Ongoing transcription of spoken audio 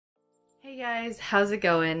Hey guys, how's it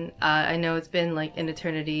going? I know it's been like an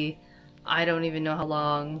eternity. I don't even know how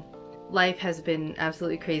long. Life has been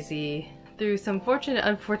absolutely crazy. Through some fortunate,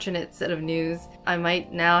 unfortunate set of news, I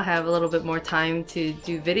might now have a little bit more time to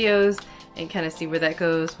do videos and kind of see where that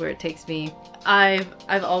goes, where it takes me. I've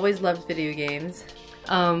always loved video games,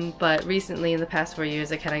 but recently in the past 4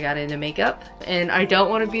 years I kind of got into makeup, and I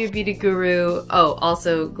don't want to be a beauty guru. Oh,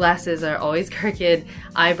 also glasses are always crooked,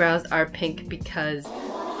 eyebrows are pink because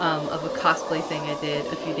of a cosplay thing I did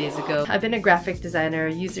a few days ago. I've been a graphic designer,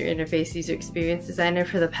 user interface, user experience designer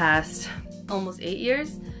for the past almost 8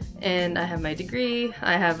 years, and I have my degree.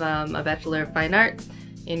 I have a Bachelor of Fine Arts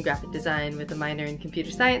in graphic design with a minor in computer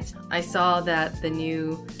science. I saw that the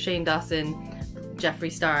new Shane Dawson,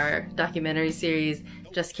 Jeffree star documentary series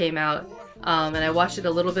just came out, and I watched it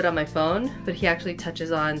a little bit on my phone, but he actually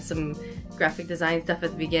touches on some graphic design stuff at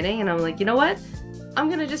the beginning, and I'm like, you know what? I'm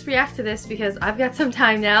gonna just react to this because I've got some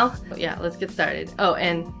time now. Yeah, let's get started. Oh,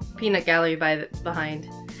 and Peanut Gallery behind.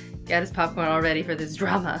 Got his popcorn all ready for this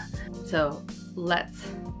drama. So let's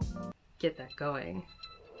get that going.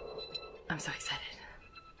 I'm so excited.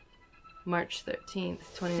 March 13th,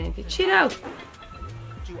 2019. Cheeto!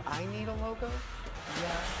 Do I need a logo?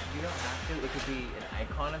 Yeah, you don't have to. It could be an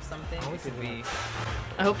icon of something. It could be...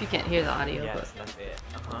 I hope you can't hear the audio. Yes, that's it.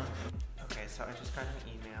 Okay, so I just got an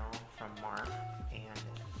email from Mark, and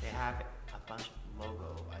they have a bunch of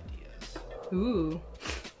logo ideas. Ooh.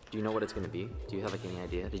 Do you know what it's going to be? Do you have like any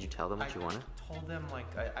idea? Did you tell them what you wanted? I told them like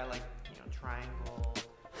I like, you know, triangle.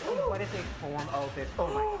 What if they form? Oh, they. Oh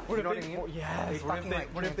my. What if they? Yes.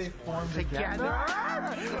 What if they form together?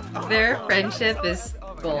 Their friendship is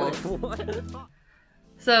gold.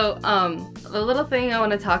 So, the little thing I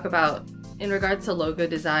want to talk about in regards to logo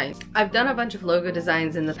design. I've done a bunch of logo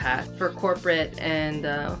designs in the past for corporate and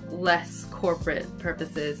less corporate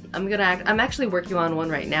purposes. I'm actually working on one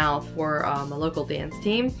right now for a local dance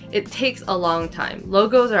team. It takes a long time.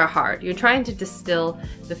 Logos are hard. You're trying to distill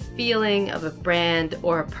the feeling of a brand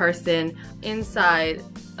or a person inside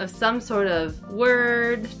of some sort of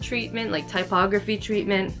word treatment, like typography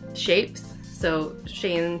treatment, shapes. So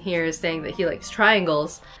Shane here is saying that he likes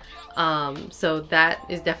triangles. So that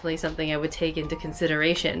is definitely something I would take into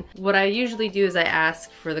consideration. What I usually do is I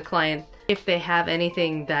ask for the client if they have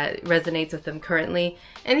anything that resonates with them currently,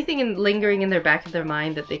 anything lingering in their back of their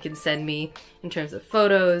mind that they can send me in terms of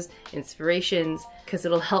photos, inspirations, because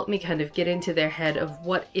it'll help me kind of get into their head of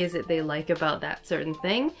what is it they like about that certain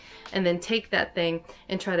thing, and then take that thing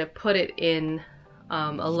and try to put it in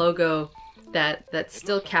a logo that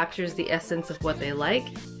still captures the essence of what they like.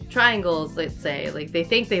 Triangles, let's say, like they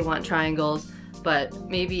think they want triangles, but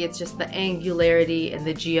maybe it's just the angularity and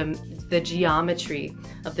the geometry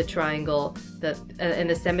of the triangle and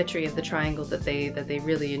the symmetry of the triangle that they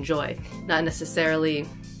really enjoy, not necessarily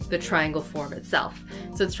the triangle form itself.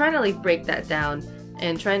 So it's trying to like break that down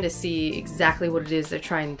and trying to see exactly what it is they're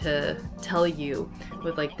trying to tell you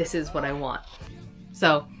with like, this is what I want.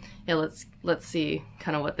 So yeah, let's see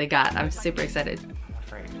kind of what they got. I'm super excited. I'm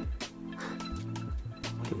afraid.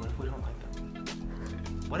 What if we don't like them?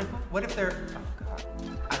 What if they're... Oh god.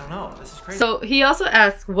 I don't know. This is crazy. So he also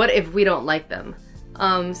asks, what if we don't like them?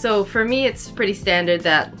 So for me, it's pretty standard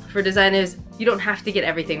that for designers, you don't have to get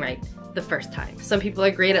everything right the first time. Some people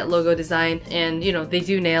are great at logo design and, you know, they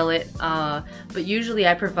do nail it. But usually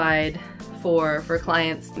I provide for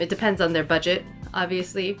clients, it depends on their budget,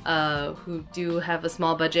 obviously, who do have a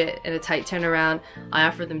small budget and a tight turnaround. I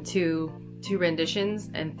offer them two renditions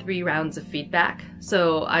and 3 rounds of feedback.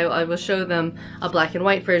 So I will show them a black and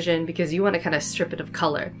white version because you want to kind of strip it of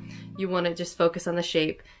color. You want to just focus on the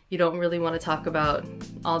shape. You don't really want to talk about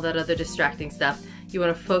all that other distracting stuff. You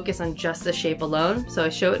want to focus on just the shape alone. So I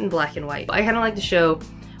show it in black and white. I kind of like to show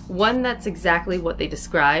one that's exactly what they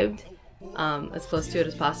described, as close to it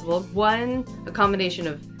as possible. One, a combination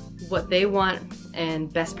of what they want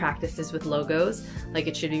and best practices with logos, like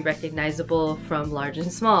it should be recognizable from large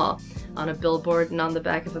and small, on a billboard and on the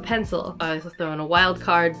back of a pencil. I throw in a wild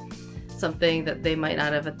card, something that they might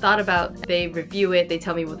not have thought about. They review it, they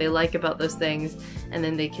tell me what they like about those things, and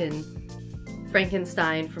then they can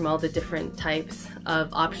Frankenstein from all the different types of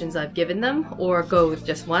options I've given them, or go with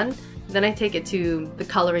just one. Then I take it to the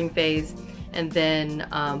coloring phase, and then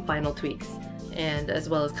final tweaks, and as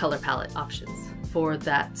well as color palette options for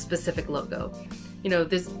that specific logo. You know,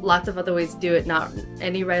 there's lots of other ways to do it, not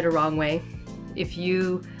any right or wrong way. If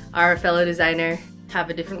you are a fellow designer, have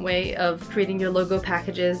a different way of creating your logo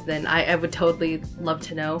packages, then I would totally love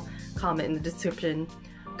to know. Comment in the description.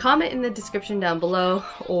 Comment in the description down below,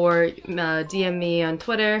 or DM me on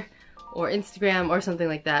Twitter or Instagram or something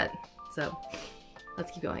like that. So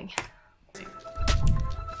let's keep going.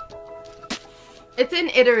 It's an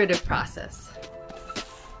iterative process.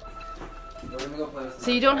 We're gonna go play with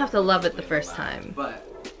So you don't have to love it the first time. But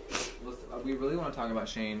we really want to talk about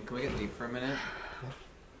Shane. Can we get deep for a minute?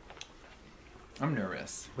 I'm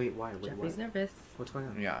nervous. Wait, why? Wait, Jeffree's what? nervous. What's going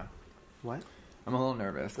on? Yeah. What? I'm a little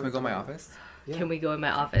nervous. Can we go in my office? Yeah. Can we go in my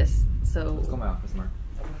office? So Let's go in my office, Mark.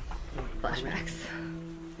 flashbacks.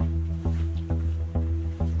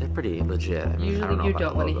 They're pretty legit. I mean, I Usually don't know you about don't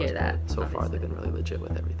the wanna logos, hear that, but so far obviously. they've been really legit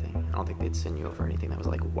with everything. I don't think they'd send you over anything that was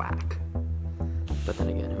like whack. But then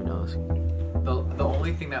again, who knows? The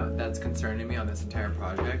only thing that's concerning me on this entire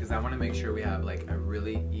project is I want to make sure we have like a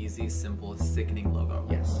really easy, simple, sickening logo.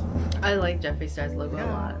 Yes. I like Jeffree Star's logo a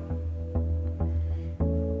lot.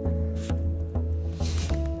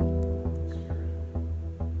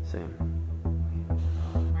 Same.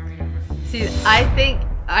 See,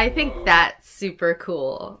 I think that's super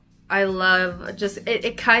cool. I love just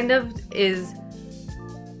it kind of is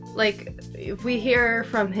like if we hear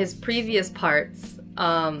from his previous parts,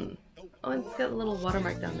 oh, it's got a little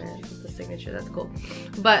watermark down there with the signature, that's cool.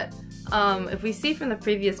 But if we see from the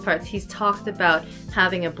previous parts, he's talked about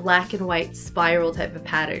having a black and white spiral type of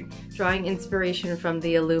pattern, drawing inspiration from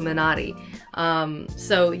the Illuminati.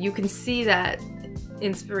 So you can see that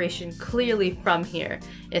inspiration clearly from here.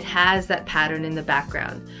 It has that pattern in the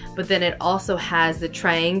background, but then it also has the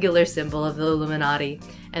triangular symbol of the Illuminati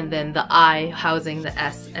and then the I housing the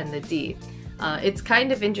S and the D. It's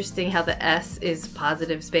kind of interesting how the S is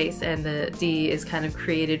positive space and the D is kind of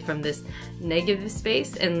created from this negative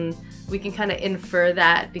space, and we can kind of infer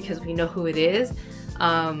that because we know who it is.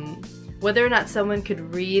 Whether or not someone could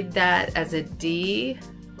read that as a D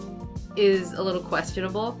is a little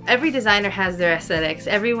questionable. Every designer has their aesthetics.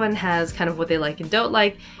 Everyone has kind of what they like and don't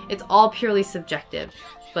like. It's all purely subjective,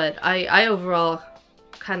 but I overall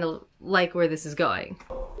kind of like where this is going.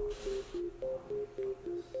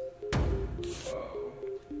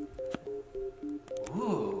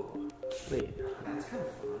 Ooh. Wait. That's kind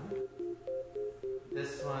of fun.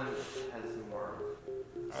 This one has more.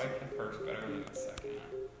 I like the first better than the second.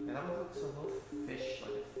 Yeah, that one looks a little fish,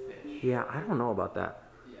 like a fish. Yeah, I don't know about that.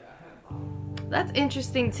 That's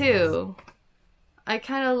interesting too. I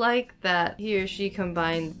kind of like that he or she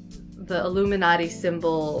combined the Illuminati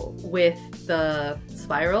symbol with the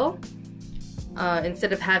spiral.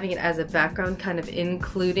 Instead of having it as a background, kind of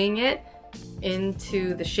including it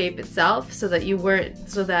into the shape itself, so that you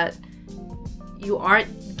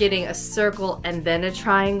aren't getting a circle and then a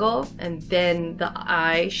triangle and then the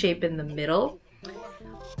eye shape in the middle.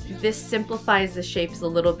 This simplifies the shapes a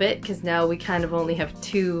little bit because now we kind of only have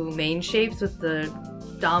two main shapes with the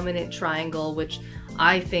dominant triangle, which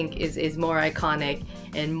I think is more iconic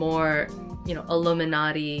and more, you know,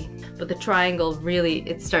 Illuminati. But the triangle really,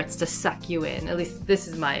 it starts to suck you in. At least this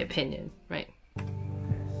is my opinion, right?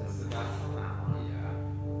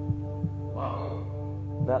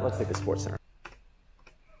 That looks like the Sports Center.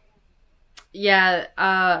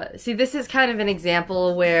 Yeah, see, this is kind of an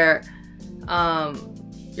example where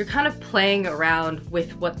you're kind of playing around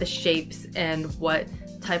with what the shapes and what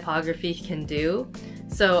typography can do.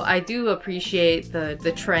 So I do appreciate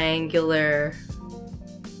the triangular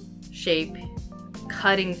shape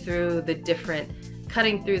cutting through the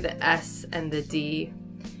S and the D,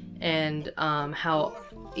 and how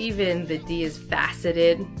even the D is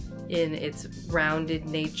faceted in its rounded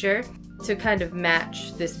nature to kind of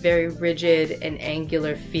match this very rigid and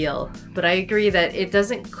angular feel. But I agree that it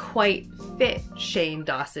doesn't quite fit Shane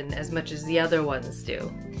Dawson as much as the other ones do.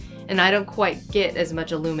 And I don't quite get as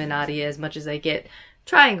much Illuminati as much as I get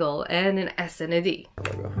triangle and an S and a D.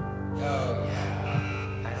 Logo. Oh,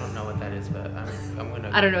 yeah. I don't know what that is, but I'm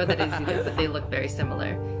gonna. I don't know what that is either, but they look very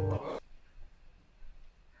similar.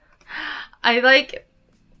 I like...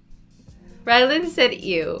 Rylan said,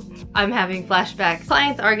 ew. I'm having flashbacks.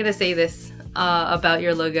 Clients are gonna say this about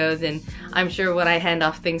your logos, and I'm sure when I hand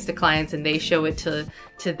off things to clients and they show it to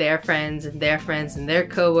their friends and their friends and their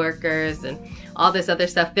coworkers and all this other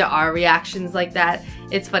stuff, there are reactions like that.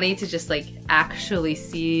 It's funny to just like actually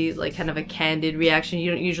see like kind of a candid reaction. You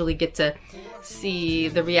don't usually get to see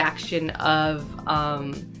the reaction of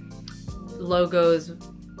logos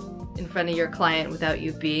in front of your client without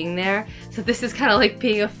you being there. So this is kind of like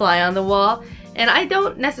being a fly on the wall. And I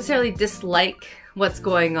don't necessarily dislike what's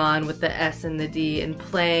going on with the S and the D and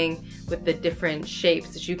playing with the different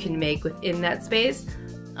shapes that you can make within that space.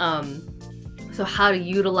 So how to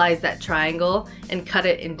utilize that triangle and cut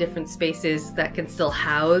it in different spaces that can still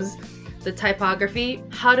house the typography,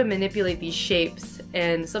 how to manipulate these shapes.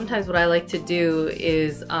 And sometimes what I like to do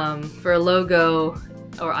is for a logo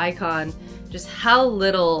or icon, just how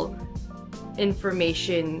little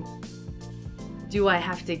information do I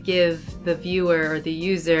have to give the viewer or the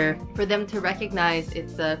user for them to recognize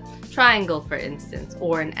it's a triangle, for instance,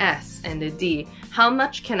 or an S and a D? How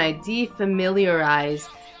much can I defamiliarize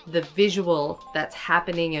the visual that's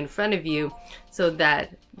happening in front of you so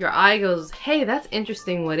that your eye goes, hey, that's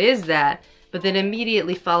interesting, what is that? But then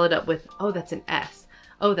immediately followed up with, oh, that's an S.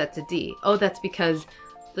 Oh, that's a D. Oh, that's because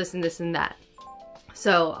this and this and that.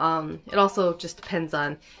 So it also just depends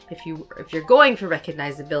on if you're going for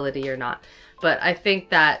recognizability or not. But I think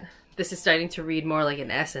that this is starting to read more like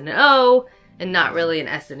an S and an O and not really an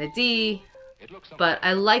S and a D. But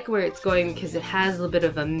I like where it's going because it has a little bit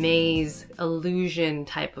of a maze illusion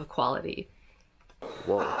type of quality.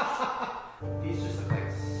 Whoa. These just look like.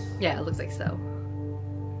 Yeah, it looks like so.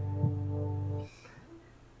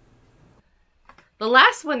 The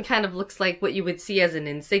last one kind of looks like what you would see as an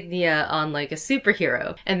insignia on like a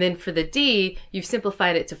superhero. And then for the D, you've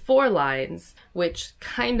simplified it to 4 lines, which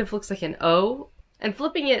kind of looks like an O. And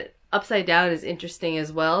flipping it upside down is interesting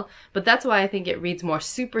as well, but that's why I think it reads more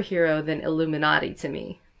superhero than Illuminati to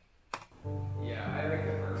me. Yeah, I like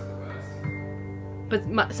the first the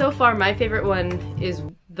best. But so far, my favorite one is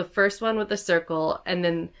the first one with the circle, and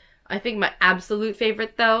then I think my absolute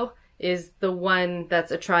favorite, though, is the one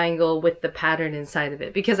that's a triangle with the pattern inside of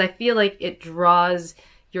it, because I feel like it draws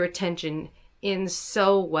your attention in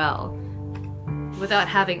so well without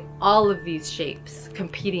having all of these shapes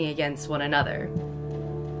competing against one another.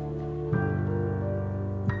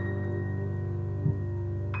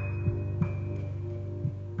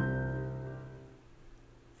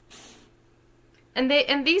 And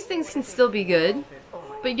these things can still be good,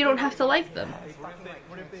 but you don't have to like them.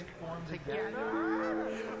 What if they form together?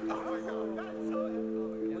 It's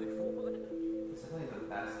definitely the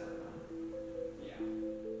best of them. Yeah.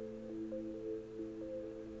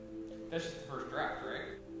 That's just the first draft, right?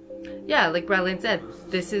 Yeah, like Bradley said,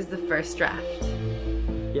 this is the first draft.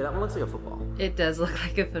 Yeah, that one looks like a football. It does look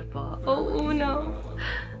like a football. Oh no.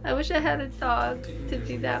 I wish I had a dog to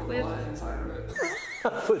do that with.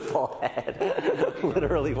 A football head.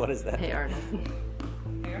 Literally, what is that? Hey, Arnold.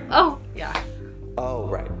 Oh, yeah. Oh,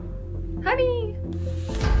 right. Honey!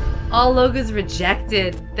 All logos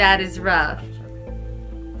rejected. That is rough.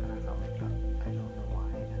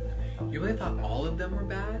 You really thought all of them were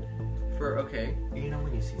bad? Okay. You know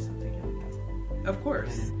when you see something, you're like, that's Of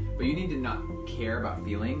course. But you need to not care about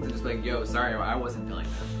feelings and just be like, yo, sorry, I wasn't feeling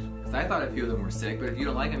them. Because I thought a few of them were sick, but if you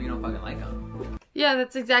don't like them, you don't fucking like them. Yeah,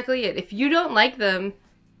 that's exactly it. If you don't like them,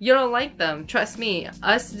 you don't like them. Trust me,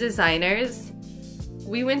 us designers,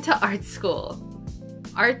 we went to art school.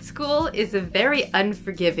 Art school is a very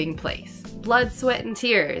unforgiving place. Blood, sweat, and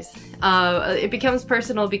tears. It becomes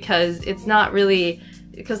personal because it's not really,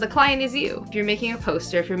 because the client is you. If you're making a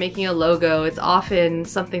poster, if you're making a logo, it's often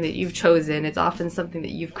something that you've chosen. It's often something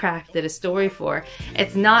that you've crafted a story for.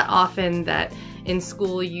 It's not often that in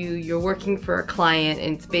school you're working for a client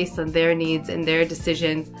and it's based on their needs and their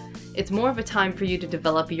decisions. It's more of a time for you to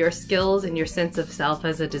develop your skills and your sense of self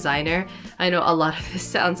as a designer. I know a lot of this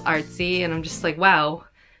sounds artsy and I'm just like, wow,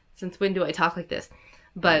 since when do I talk like this?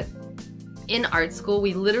 But in art school,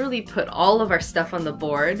 we literally put all of our stuff on the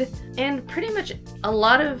board, and pretty much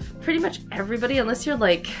everybody, unless you're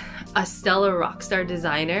like a stellar rock star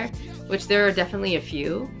designer, which there are definitely a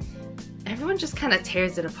few, everyone just kind of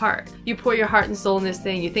tears it apart. You pour your heart and soul in this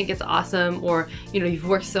thing, you think it's awesome, or you've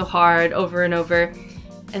worked so hard over and over,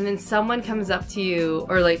 and then someone comes up to you,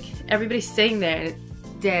 or like everybody's sitting there and it's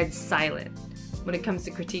dead silent when it comes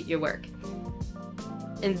to critique your work.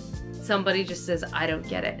 And somebody just says, I don't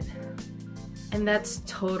get it. And that's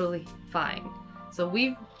totally fine. So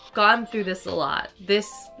we've gone through this a lot. This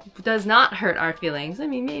does not hurt our feelings. I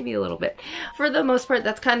mean, maybe a little bit. For the most part,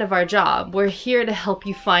 that's kind of our job. We're here to help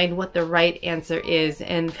you find what the right answer is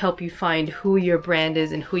and help you find who your brand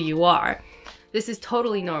is and who you are. This is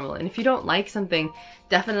totally normal. And if you don't like something,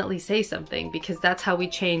 definitely say something, because that's how we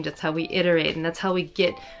change, that's how we iterate, and that's how we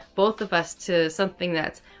get both of us to something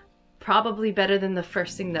that's probably better than the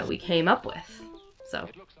first thing that we came up with. So,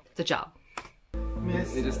 it's a job.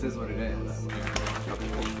 It just is what it is.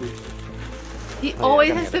 He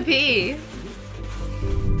always has to pee.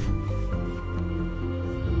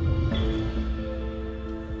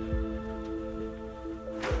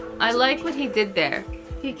 I like what he did there.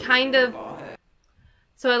 He kind of...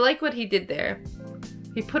 So I like what he did there.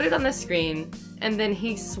 He put it on the screen, and then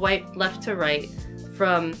he swiped left to right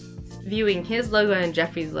from viewing his logo and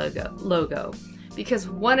Jeffree's logo. Because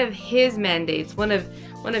one of his mandates, one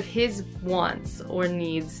of his wants or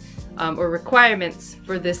needs or requirements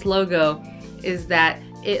for this logo is that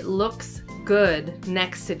it looks good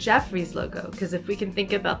next to Jeffree's logo, because if we can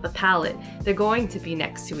think about the palette, they're going to be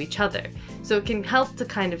next to each other. So it can help to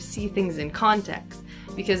kind of see things in context,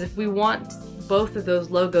 because if we want both of those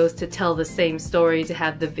logos to tell the same story, to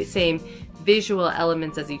have the same visual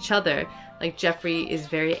elements as each other, like Jeffree is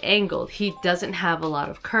very angled. He doesn't have a lot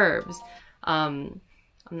of curves. I'm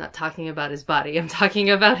not talking about his body, I'm talking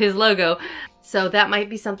about his logo. So that might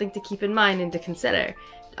be something to keep in mind and to consider.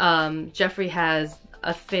 Jeffree has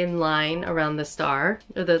a thin line around the star,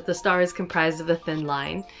 or the star is comprised of a thin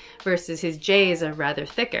line, versus his J's are rather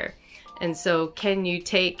thicker. And so can you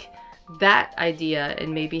take that idea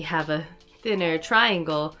and maybe have a thinner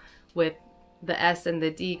triangle with the S and the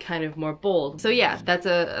D kind of more bold? So yeah, that's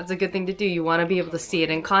a good thing to do. You want to be able to see it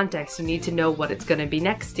in context. You need to know what it's going to be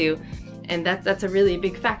next to, and that's a really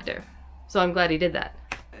big factor. So I'm glad he did that.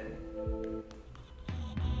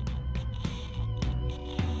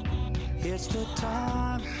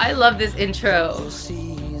 I love this intro.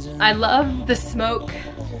 I love the smoke.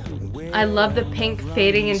 I love the pink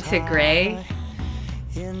fading into gray.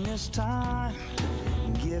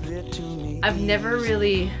 I've never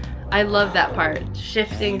really... I love that part.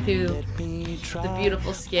 Shifting through the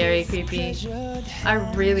beautiful, scary, creepy.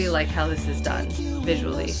 I really like how this is done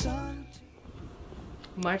visually.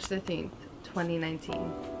 March 13th,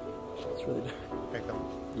 2019. It's really dark.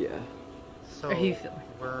 Yeah. So Are you feeling?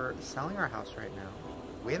 we're selling our house right now.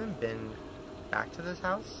 We haven't been back to this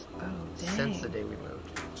house since the day we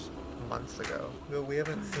moved, just months ago. No, we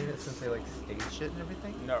haven't seen it since they like staged it and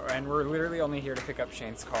everything. No, and we're literally only here to pick up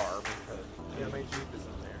Shane's car because Yeah, my Jeep is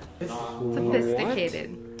in there.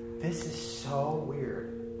 Sophisticated. This is so weird.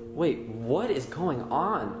 Wait, what is going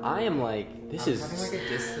on? I am like, this is Having like a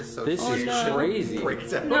disassociation. this is crazy.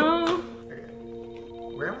 Breakdown. No.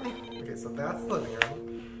 Okay. Where am I? Okay, so that's the living room.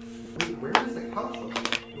 Wait, where is the couch?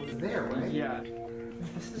 It was there, right? yeah.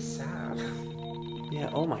 This is sad. Yeah,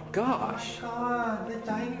 oh my gosh. God, the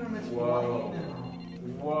dining room is Whoa. white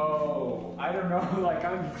now. Whoa. I don't know, like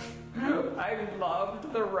I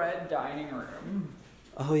loved the red dining room.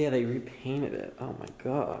 Oh yeah, they repainted it. Oh my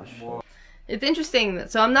gosh. It's interesting.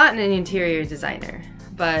 So I'm not an interior designer,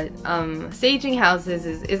 but staging houses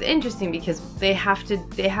is interesting because they have to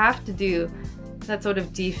do that sort of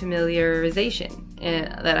defamiliarization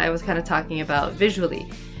that I was kind of talking about visually.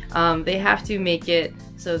 They have to make it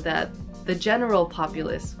so that the general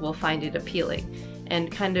populace will find it appealing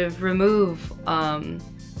and kind of remove,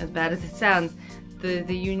 as bad as it sounds, the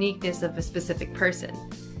uniqueness of a specific person.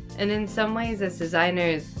 And in some ways, as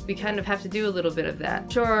designers, we kind of have to do a little bit of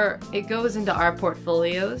that. Sure, it goes into our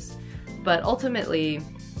portfolios, but ultimately,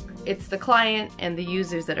 it's the client and the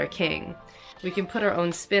users that are king. We can put our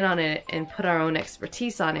own spin on it and put our own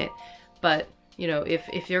expertise on it, but you know,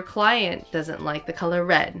 if your client doesn't like the color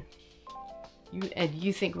red, and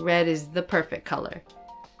you think red is the perfect color,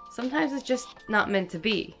 sometimes it's just not meant to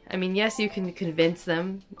be. I mean, yes, you can convince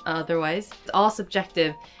them otherwise. It's all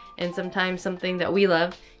subjective, and sometimes something that we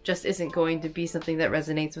love just isn't going to be something that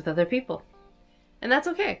resonates with other people. And that's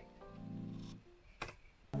okay.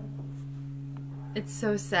 It's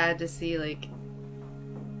so sad to see, like,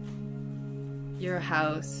 your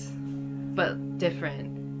house, but different.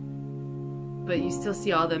 But you still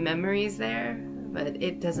see all the memories there, but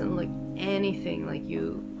it doesn't look anything like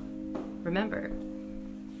you remember.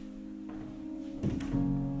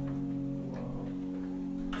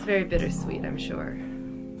 It's very bittersweet, I'm sure.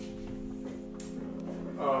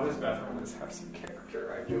 Oh, this bathroom does have some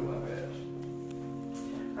character. I do love it.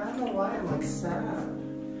 I don't know why I'm like sad.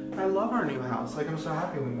 I love our new house. Like, I'm so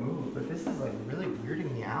happy we moved, but this is like really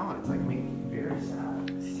weirding me out. It's like making me very sad.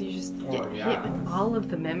 So you just Oh, get yeah. hit with all of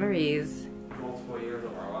the memories. Multiple years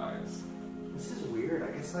of our lives. This is weird.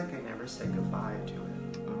 I guess like I never said goodbye to it.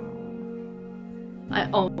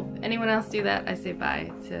 Anyone else do that? I say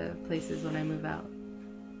bye to places when I move out.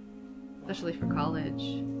 Especially for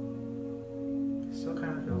college. It still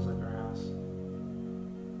kind of feels like our house.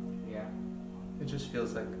 Yeah. It just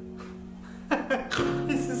feels like.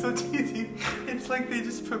 This is so cheesy. It's like they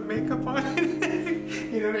just put makeup on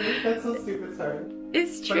it. You know what I mean? That's so stupid. Sorry.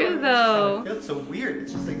 It's But true it though. feels so weird.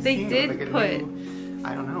 It's just like They seeing did like a put new,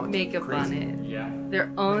 I don't know. It's Makeup on crazy. it. Yeah.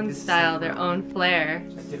 Their own this style, super- their own flair.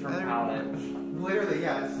 A different palette. Literally,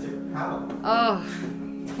 yeah, it's a different palette. Oh,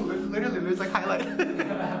 Literally, there's like highlight.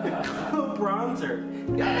 Bronzer.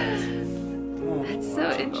 Yes. that's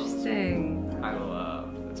so interesting. I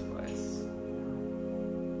love this place.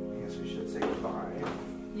 I guess we should say goodbye.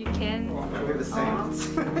 You can, We're the saints.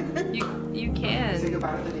 you Say can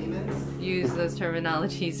goodbye to the demons. use those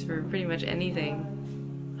terminologies for pretty much anything.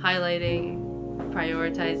 Highlighting,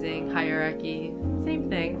 prioritizing, hierarchy, same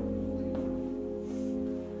thing.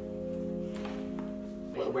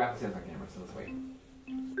 we have to see it on camera, so let's wait.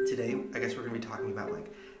 Today, I guess we're gonna be talking about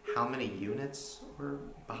like how many units we're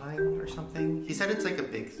buying or something. He said it's like a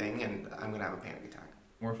big thing, and I'm gonna have a panic attack.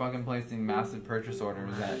 We're fucking placing massive purchase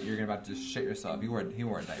orders that you're about to shit yourself. He wore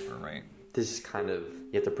a diaper, right? This is kind of,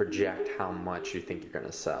 you have to project how much you think you're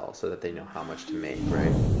gonna sell so that they know how much to make,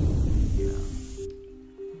 right?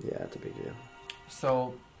 Yeah, it's a big deal.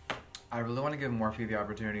 So, I really want to give Morphe the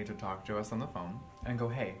opportunity to talk to us on the phone and go,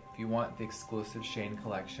 hey, if you want the exclusive Shane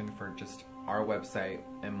collection for just our website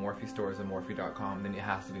and Morphe stores and Morphe.com, then it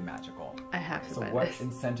has to be magical. I have to So buy what this.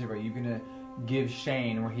 incentive are you gonna give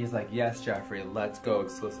Shane where he's like, yes, Jeffree, let's go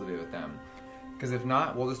exclusively with them? Because if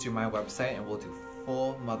not, we'll just do my website and we'll do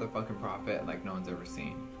full motherfucking profit like no one's ever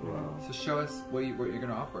seen. Whoa. So show us what you're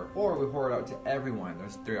gonna offer, or we pour it out to everyone.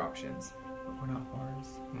 There's 3 options, but we're not whores.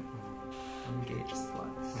 I'm engaged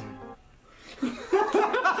sluts.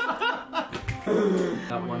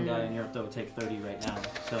 That one guy in Europe that would take 30 right now.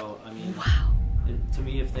 So I mean, Wow. to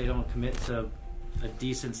me, if they don't commit to a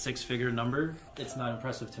decent 6-figure number, it's not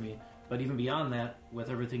impressive to me. But even beyond that, with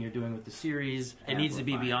everything you're doing with the series, it needs to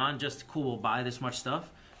be beyond just cool, we'll buy this much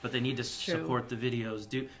stuff, but they need to support the videos,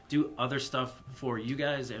 do other stuff for you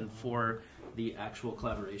guys and for the actual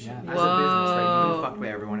collaboration. Yeah, as a business, right? You fucked by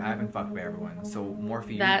everyone. I haven't fucked by everyone. So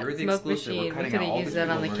Morphe, That you're the smoke exclusive. machine, We're we cutting could've out all used these that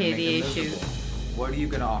people on the and we're gonna make KDA them shoot. miserable. What are you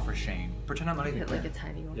gonna offer Shane? Pretend I'm not even Hit there. like a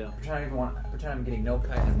tiny one. Yeah. Pretend I'm getting no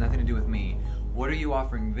cut. It has nothing to do with me. What are you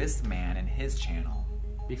offering this man and his channel?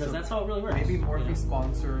 Because So that's how it really works. Maybe Morphe you know?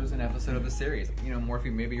 sponsors an episode of the series. You know,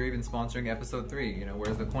 Morphe, maybe you're even sponsoring episode 3. You know,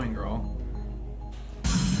 where's the coin, girl?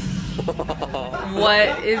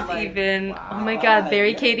 What is even? Oh my God,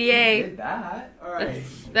 Barry KDA. Did that? All right.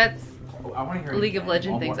 That's Oh, I want to hear League of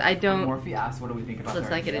Legends things. I don't- Morphe asked, "What do we think about?" Let's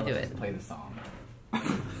their not get idea? into Let's it. just play the song.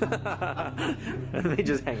 And they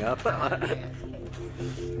just hang up.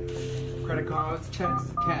 Credit cards, checks,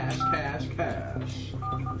 cash, cash, cash.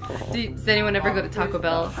 Does anyone ever go to Taco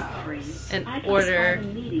Bell and order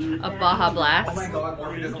a Baja Blast Oh my God,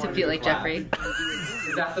 Morphe doesn't to want feel do like the clap. Jeffree?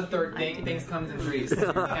 Is that the third thing? Things comes in threes.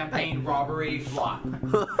 Campaign, robbery, flop.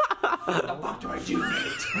 What the fuck do I do,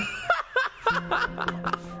 mate?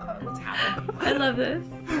 What's happening? I love this.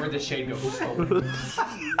 Where'd the shade go?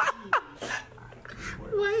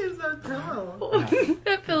 Why is that pillow?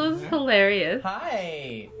 That feels hilarious.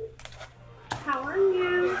 Hi. How are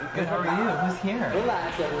you? Good. How are you? Who's here?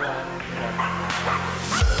 Relax, everyone.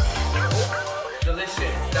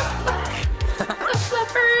 Delicious. Stop. The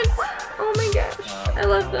flippers. Oh my gosh, I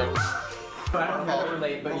love them. I don't know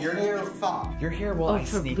relate, but you're here. You're here while Oh, I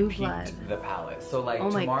for sneak Blue peeked Blood. the palette. So like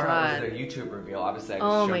Oh my tomorrow God. is a YouTube reveal. Obviously, I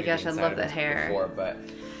Oh showed my you gosh, the I inside love of that this hair. before, but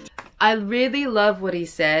I really love what he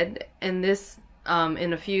said, and this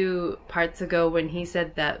in a few parts ago when he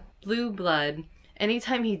said that Blue Blood,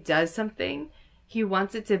 anytime he does something, he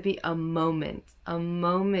wants it to be a moment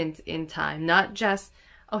in time, not just,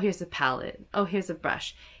 oh, here's a palette, oh, here's a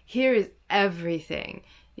brush, here is everything,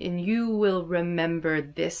 and you will remember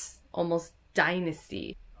this almost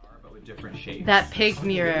dynasty. but with different shapes. That pig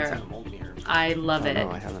mirror, I love it. No,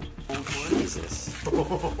 I haven't. Jesus.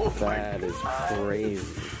 That is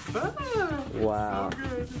crazy. Wow.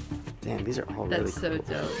 Damn, these are all really That's so cool.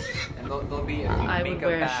 dope. And they'll be I would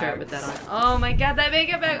wear a shirt with that on. Oh my God, that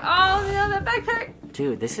makeup bag! Oh no, that backpack!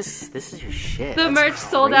 Dude, this is your shit. The That's merch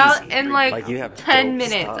sold out crazy. in like you have 10 dope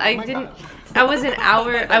minutes. stuff. I didn't. I was an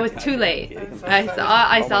hour. I was too late. I saw Oh the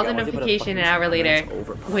my God, once they put a notification an fucking hour later. it's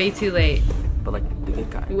over. Way too late. But like the good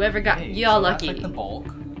guy. Whoever got Hey, y'all so that's lucky. like the bulk.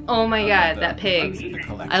 Oh my of God, the- that of pig! the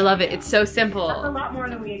collection. I love it. It's so That's a simple. lot more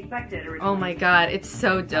than we expected originally. Oh my God, it's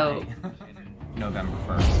so dope. November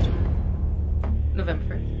 1st.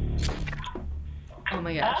 November 1st. Oh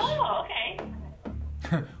my gosh. Oh, okay.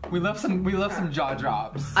 we left some jaw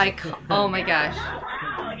drops. Oh my gosh.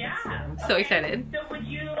 Wow, yeah. So excited. So would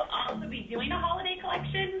you also be doing a holiday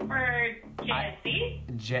collection for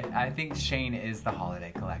JSC? I think Shane is the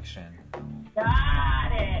holiday collection.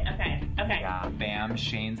 Got it. Okay. Okay. Yeah, bam,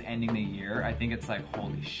 Shane's ending the year. I think it's like,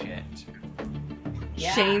 holy shit.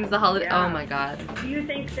 Yeah. Shane's the holiday. Yeah. Oh my God. Do you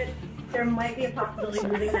think that there might be a possibility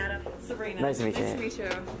of moving that up? Sabrina. Nice to meet you. Nice to meet you.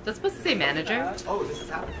 That's supposed to say manager. Oh, this is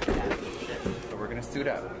happening. So we're gonna suit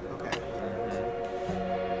up. Okay.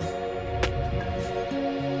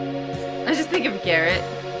 I just think of Garrett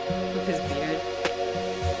with his beard.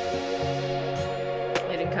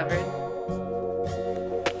 Getting covered.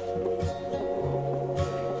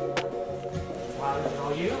 Wow, this is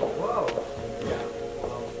all you? Whoa.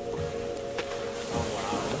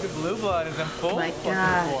 Look at Blue Blood is in full. My fucking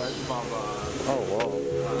gosh. force, mama. Oh, whoa.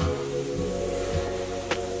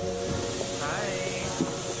 Hi.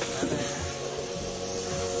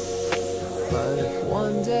 But if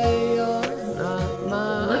one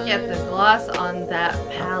Look at the gloss on that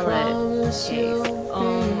palette. Jeez.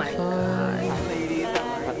 Oh my god.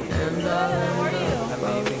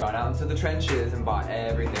 Amazing. Gone out into the trenches and bought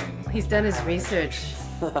everything. He's done his research.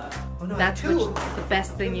 That's the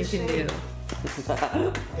best thing you can do.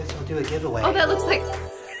 Guess we'll do a giveaway. Oh, that looks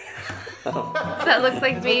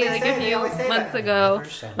like me like a few months ago.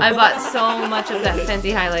 I bought so much of that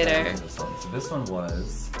Fenty highlighter. So this one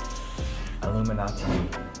was Illuminati.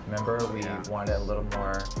 Remember, we wanted a little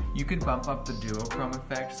more. You could bump up the duochrome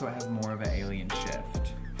effect so it has more of an alien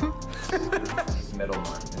shift. This middle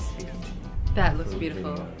one is speaking to you. That looks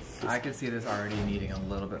beautiful. I could see this already needing a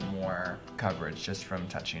little bit more coverage just from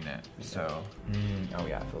touching it. So, oh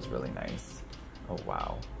yeah, it feels really nice. Oh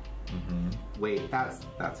wow. Wait, that's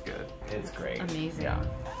good. It's great. Amazing. Yeah.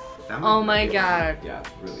 Oh my god. Yeah, it's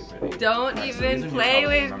really pretty. Don't Alright, so even these are new play colors,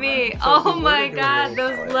 with remember? me. So Oh my god,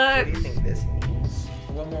 those What do you looks. think this means?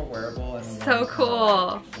 one more wearable and So one cool.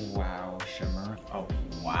 color. Wow, shimmer. Oh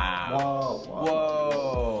wow.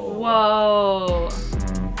 Whoa. Whoa.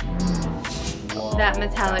 Whoa. That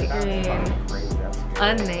metallic green. Crazy. That's good.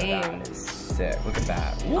 Unnamed. That is sick. Look at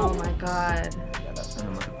that. Oh my god. Yeah, that's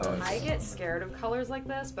look at those. I get scared of colors like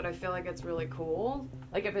this, but I feel like it's really cool.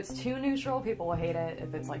 Like if it's too neutral, people will hate it.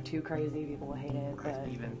 If it's like too crazy, people will hate it. But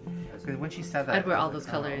Even because when she said that, I'd wear I all was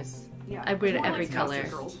those like, oh. colors. yeah, I'd wear more every like color.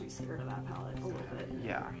 Girls will be scared of that palette a little bit.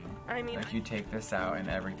 Yeah. I mean, Like you take this out and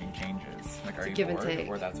everything changes. Like are a you give and bored? take.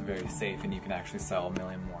 Or that's very safe and you can actually sell a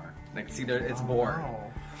million more. Like see there, it's bored.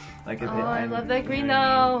 Wow. Like Oh, I love that green you know what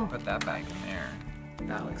I mean? though. Put that back in there.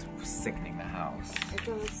 That looks sickening the house. it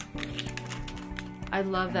does. I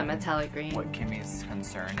love that metallic green. What Kimmy's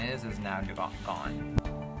concern is now gone.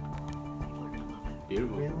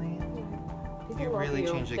 Beautiful. Really? People You love really you.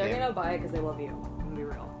 changed the They're game. gonna buy it because they love you. I'm gonna be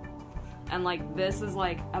real. And like this is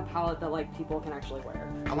like a palette that like people can actually wear.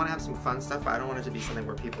 I want to have some fun stuff, but I don't want it to be something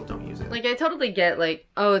where people don't use it. Like I totally get like,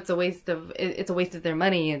 oh, it's a waste of their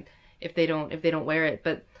money and if they don't wear it,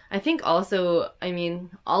 but I think also, I mean,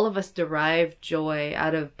 all of us derive joy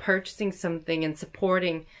out of purchasing something and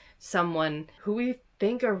supporting someone who we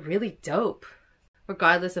think are really dope,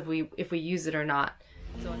 regardless if we use it or not.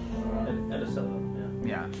 So, And a solo,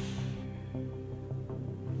 yeah. Yeah.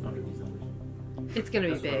 Under these numbers. it's gonna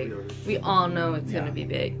be That's what big. we ordered. We all know it's gonna be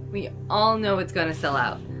big. We all know it's gonna sell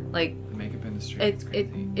out. Like The makeup industry.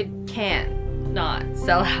 it can't not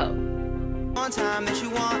sell out. One time that you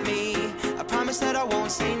want me, I promise that I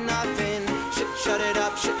won't say nothing. Shut it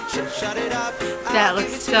up, shut it up. That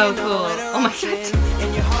looks so cool. Oh my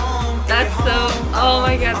god. That's so. Oh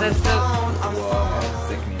my god, that's so. Whoa, that's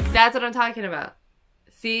sickening. That's what I'm talking about.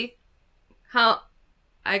 See? How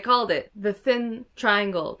I called it. The thin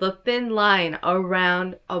triangle, the thin line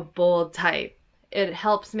around a bold type. It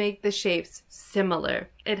helps make the shapes similar.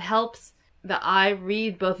 It helps the eye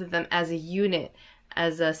read both of them as a unit,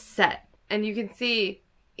 as a set. And you can see,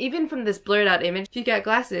 even from this blurred out image, if you got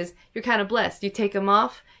glasses, you're kind of blessed. You take them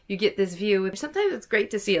off, you get this view. Sometimes it's great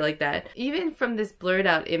to see it like that. Even from this blurred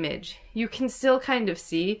out image, you can still kind of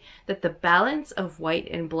see that the balance of white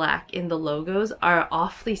and black in the logos are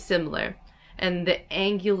awfully similar. And the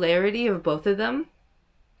angularity of both of them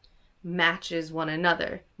matches one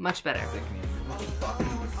another much better.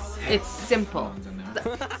 It's simple.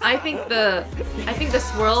 I think the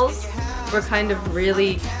swirls were kind of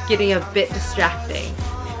really getting a bit distracting.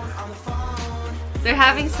 They're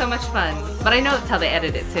having so much fun, but I know it's how they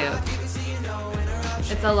edit it too.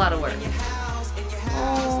 It's a lot of work.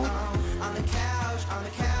 Oh.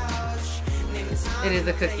 It is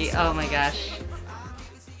a cookie. Oh my gosh.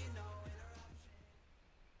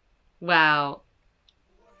 Wow.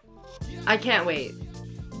 I can't wait.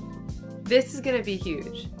 This is gonna be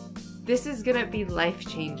huge. This is gonna be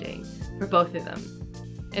life-changing for both of them.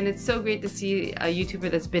 And it's so great to see a YouTuber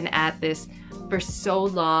that's been at this for so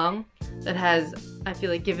long, that has, I feel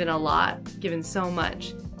like, given a lot, given so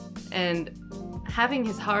much. And having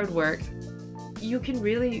his hard work, you can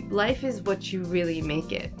really, life is what you really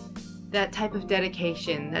make it. That type of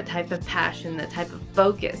dedication, that type of passion, that type of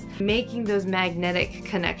focus, making those magnetic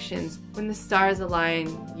connections. When the stars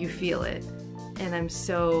align, you feel it. And I'm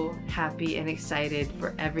so happy and excited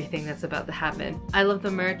for everything that's about to happen. I love the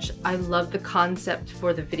merch. I love the concept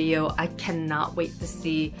for the video. I cannot wait to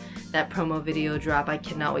see that promo video drop. I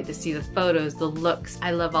cannot wait to see the photos, the looks. I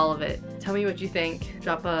love all of it. Tell me what you think.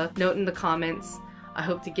 Drop a note in the comments. I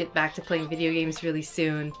hope to get back to playing video games really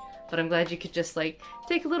soon. But I'm glad you could just like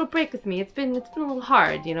take a little break with me. It's been a little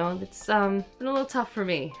hard, you know. It's been a little tough for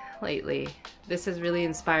me lately. This has really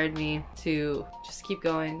inspired me to just keep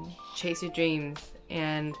going, chase your dreams,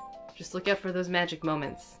 and just look out for those magic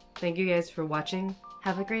moments. Thank you guys for watching.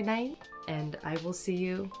 Have a great night, and I will see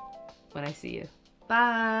you when I see you.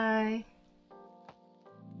 Bye!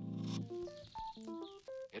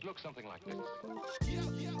 It looks something like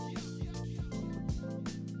this.